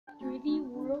3D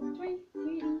World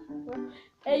 3D World.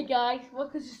 Hey guys,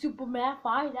 welcome to Superman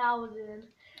 5000.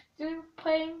 Today we're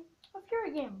playing a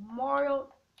favorite game, Mario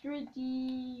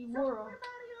 3D World.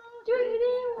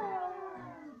 3D World.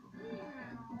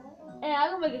 And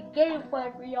I'm gonna make a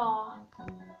gameplay for y'all.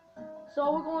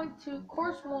 So we're going to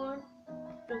course one.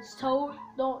 It's Toad.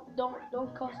 Don't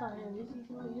cuss on him.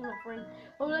 He's my friend.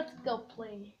 Well, let's go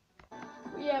play.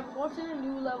 But yeah, we're going to the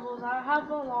new levels. I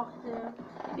haven't unlocked them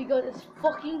because it's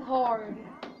fucking hard.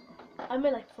 I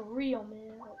mean, like, for real,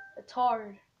 man. It's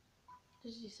hard.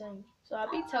 Just saying. So I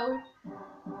beat Toad.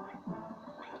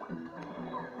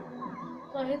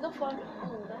 So I hit the fucking.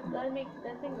 Oh, that makes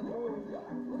that thing move.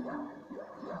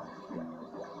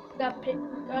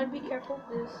 Gotta be careful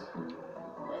with this.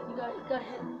 You gotta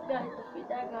defeat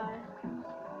that guy.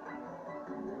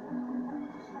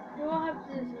 You don't have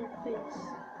this in your face.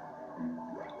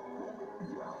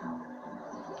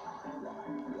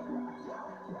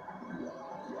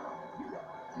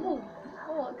 Ooh.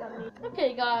 Oh, it got me.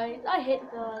 Okay, guys, I hit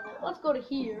the level. Let's go to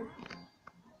here.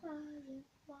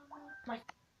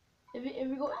 If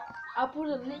you go, I'll put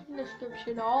a link in the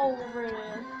description all over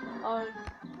there.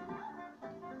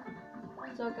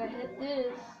 So I hit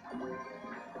this,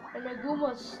 and the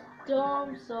Gooma's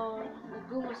dumb. So the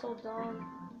Gooma's so dumb,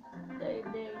 they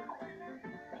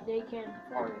can't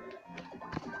afford it.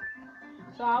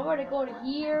 So I'm gonna go to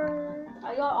here.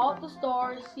 I got all the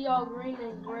stars. See all green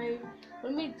and gray.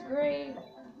 When it means gray,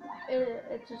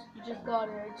 it just you just got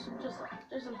it. It's just what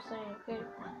I'm saying, okay?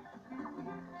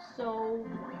 So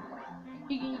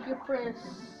you can press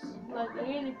like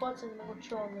any button in the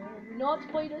controller. If you know how to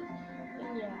play this,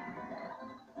 then yeah.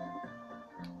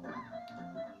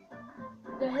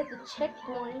 Then hit the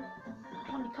checkpoint.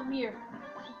 Come here.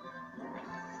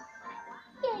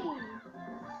 Yay!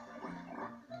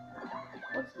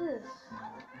 What's this?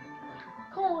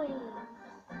 Coin.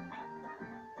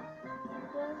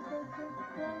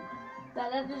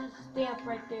 That is a stamp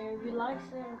right there. If you like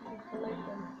stamps, you collect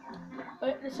them.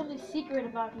 But there's something secret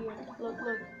about here. Look.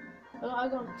 I'm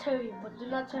gonna tell you, but do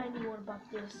not tell anyone about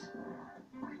this.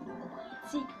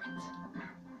 It's secret.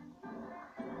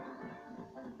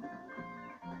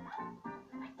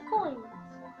 Coins.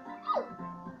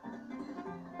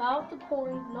 About the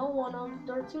coins, no one of them.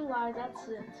 13 lives, that's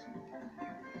it.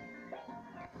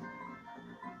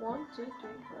 1, 2, 3, 4,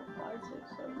 5, 6,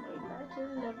 7, 8, 9,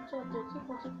 10, 11, 12, 13,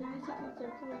 14, 15, 16,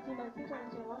 17, 18, 19, 20,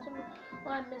 21, 22. Oh,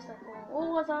 I missed that one. What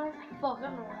was I? Fuck, I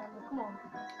don't know what happened. Come on.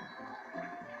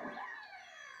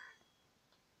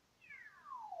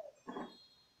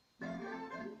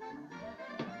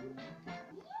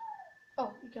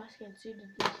 Oh, you guys can't see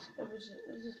this. It was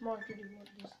just Mario 3D World.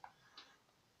 This.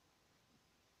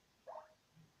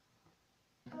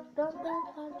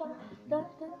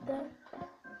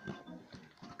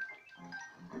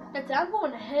 I'm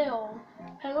going to hell.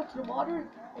 Can I go to the water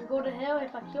and go to hell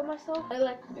if I kill myself?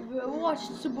 Like, if you ever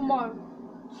watched Super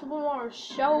Mario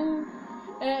show,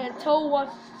 and Toad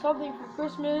wants something for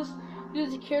Christmas,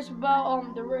 he cares about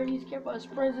he cares about his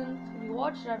presents. If you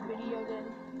watch that video, then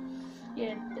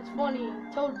yeah, it's funny.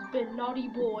 Toad's been naughty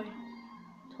boy.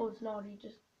 Toad's naughty,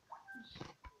 just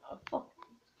fuck.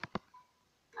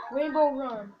 Rainbow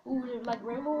Run. Ooh, like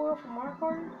Rainbow World from Mario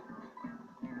Kart?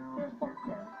 Yeah, fuck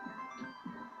that.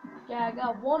 Yeah, I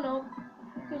got one up.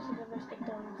 Here's the rest of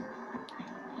guns.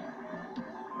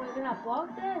 Wait, can I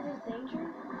block that? Is this danger?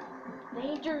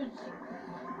 Dangers!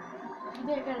 You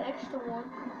think I got an extra one?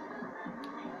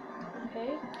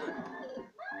 Okay.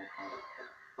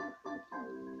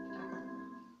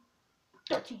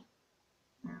 13.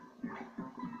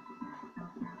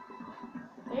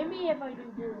 Maybe if I do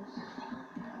this.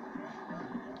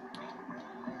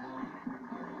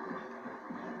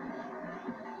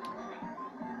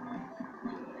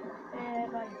 And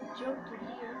if I jump to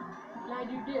here, and I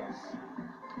do this.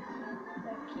 I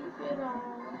keep it on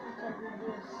until I do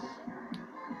this.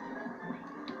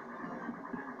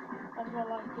 That's what I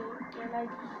like it. And I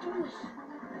do this.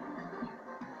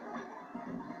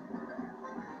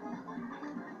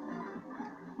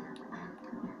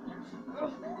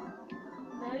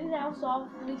 Now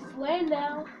softly slam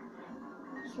down.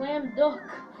 Slam duck.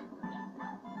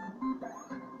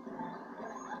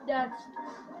 That's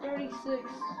 36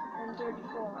 and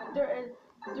 34.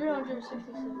 366.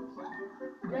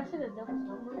 Did I say the devil's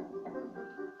number?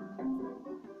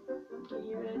 Okay,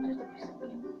 yeah, just a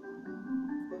second.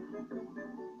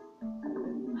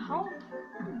 How?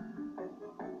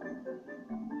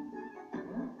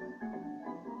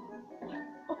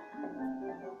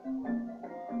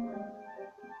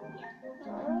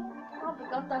 I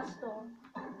forgot that store.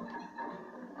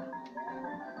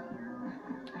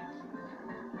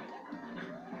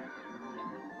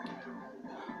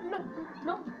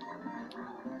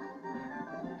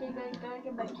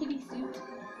 in my kitty suit.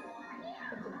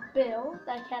 It's a bill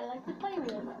that cat likes to play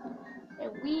with.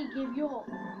 And we give you hope.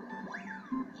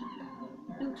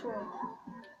 Neutral.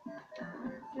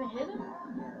 Can I hit him?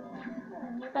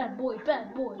 Bad boy,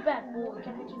 bad boy, bad boy.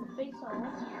 Can I hit you in the face on?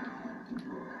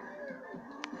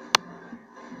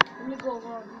 Let me go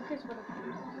around. Here's what I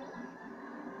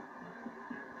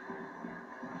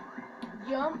do.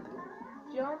 Jump.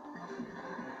 Jump.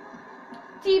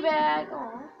 Teabag.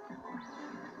 Aw.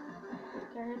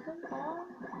 Can I hit them? Aw.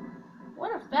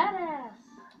 What a fat ass.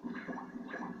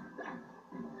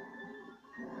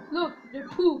 Look, they're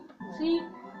poop. See?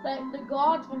 Like the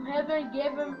gods from heaven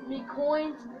gave me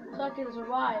coins so I can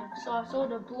survive. So I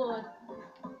sold their blood.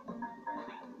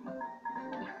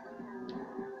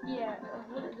 Yeah,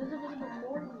 this is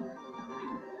before me.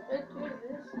 Look at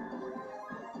this.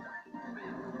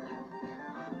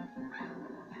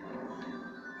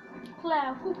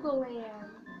 Cloud Cuckoo Land.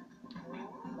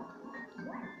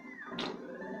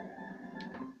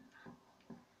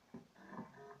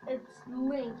 It's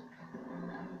Link.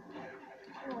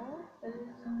 Oh,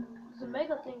 there's a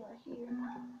mega thing right here.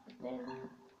 But then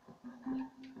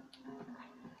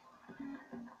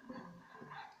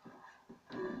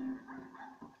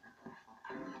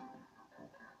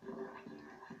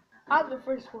I'm the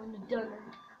first one to done it.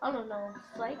 I don't know,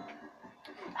 psych.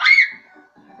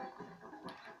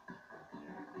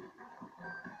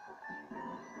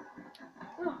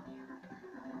 Oh.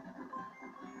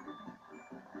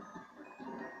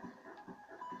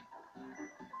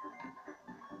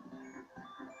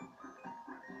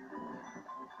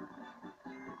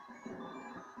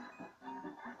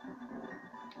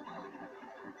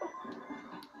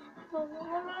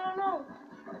 No.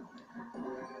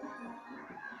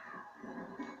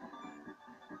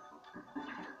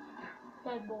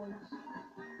 Bad boys.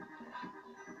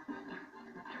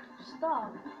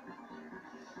 Stop.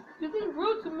 You're being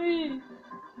rude to me.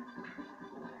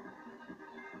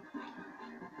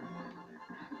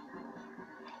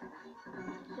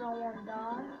 So I want to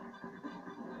die.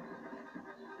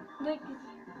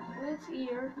 Link's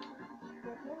ear.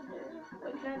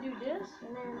 Wait, can I do this?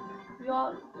 And then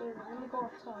y'all, let me go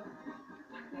off top.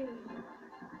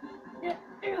 Yeah.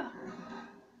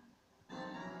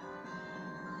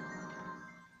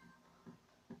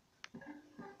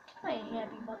 I ain't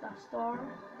happy about that star.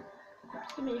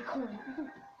 Give me a coin.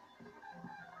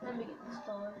 Let me get the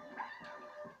star.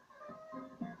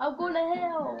 I'm going to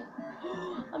hell.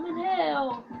 I'm in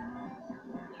hell.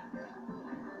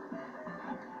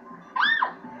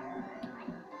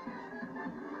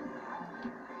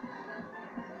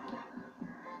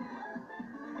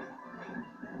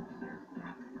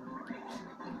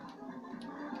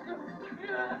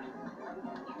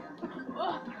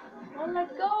 Oh, let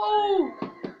go.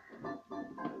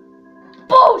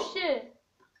 Bullshit.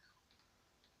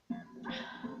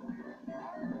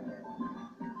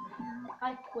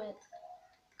 I quit.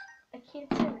 I can't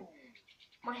do it.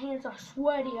 My hands are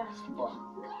sweaty as fuck.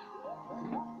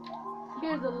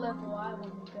 Here's the level I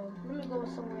want to go. Let me go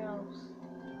somewhere else.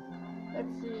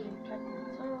 Let's see.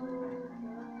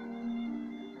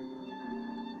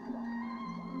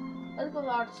 Let's go to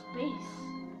outer space.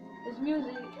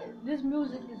 This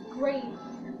music is great.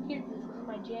 Here, this is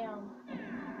my jam.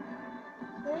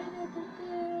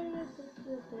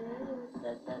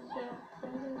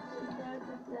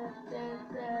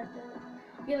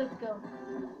 Yeah, let's go.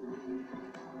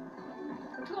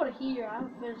 Let's go to here. I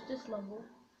haven't finished this level.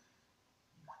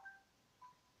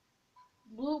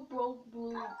 Blue broke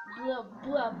blue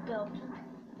belt.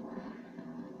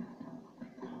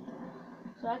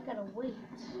 So I gotta wait.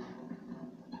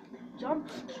 Jump.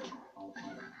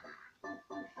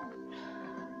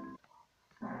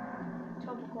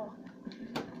 Top.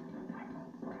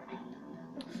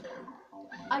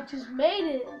 I just made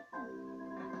it.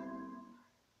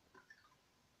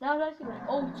 Now it's actually like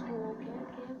old school.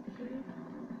 Okay.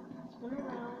 Spin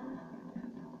around.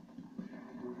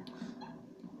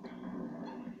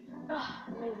 Ah, I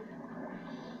made it.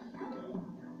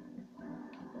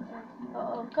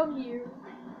 Come here.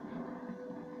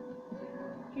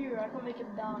 Here, I can make him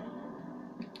die.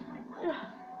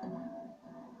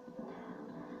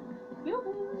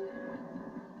 Yoo-hoo!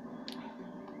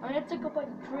 I had to take up a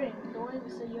drink. Don't even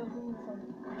say yoo-hoo from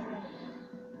drink.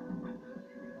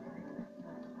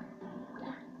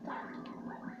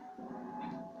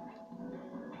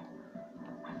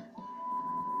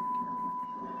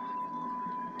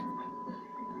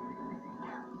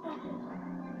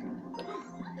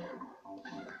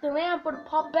 The lamp would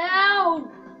pop out!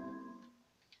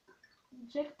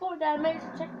 Checkpoint, that makes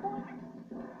a checkpoint?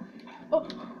 Oh!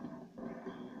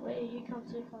 Wait, here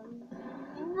comes.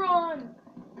 Run!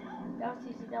 That was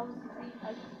easy. That was easy.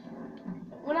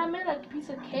 When I made like a piece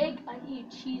of cake, I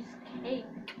eat cheesecake.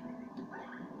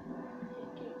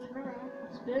 Okay, turn around.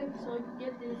 Spin so we can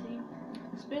get dizzy.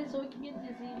 Spin so we can get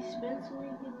dizzy. Spin so we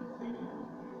can get dizzy.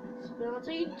 Spin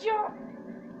until you jump.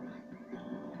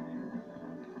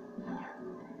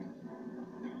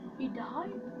 He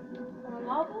died? On the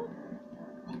lava?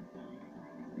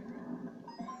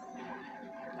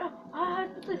 Oh,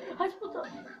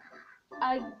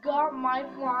 I got my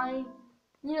flying,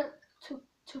 you know,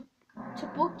 to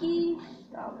bookie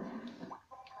stuff.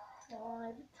 Oh,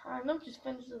 every time. Let me just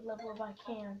finish this level if I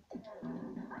can.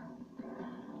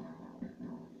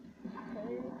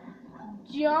 Okay.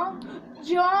 Jump!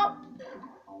 Jump!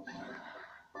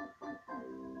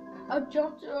 I'll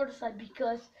jump to the other side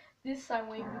because this time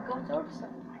when we go to the other side.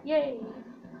 Yay!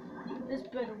 This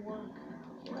better work.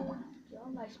 Okay.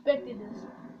 Jump. I expected this.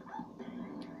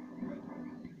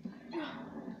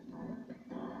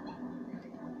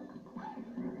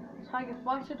 So I can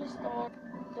fly to the star.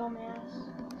 Dumbass.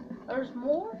 There's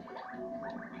more?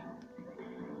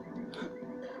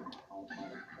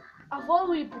 I thought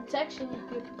with protection you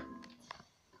could.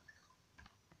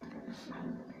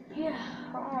 Yeah.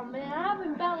 Oh man, I'm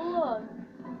having bad luck.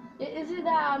 Is it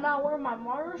that I'm not wearing my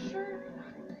Mario shirt?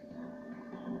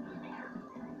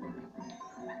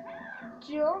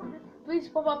 Jump. Please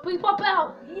pop out. Please pop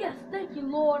out. Yes, thank you,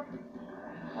 Lord.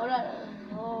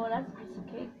 Oh, that's a piece of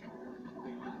cake.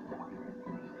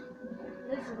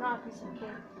 This is not a piece of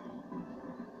cake.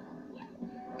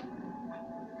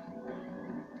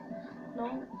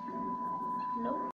 No. Nope.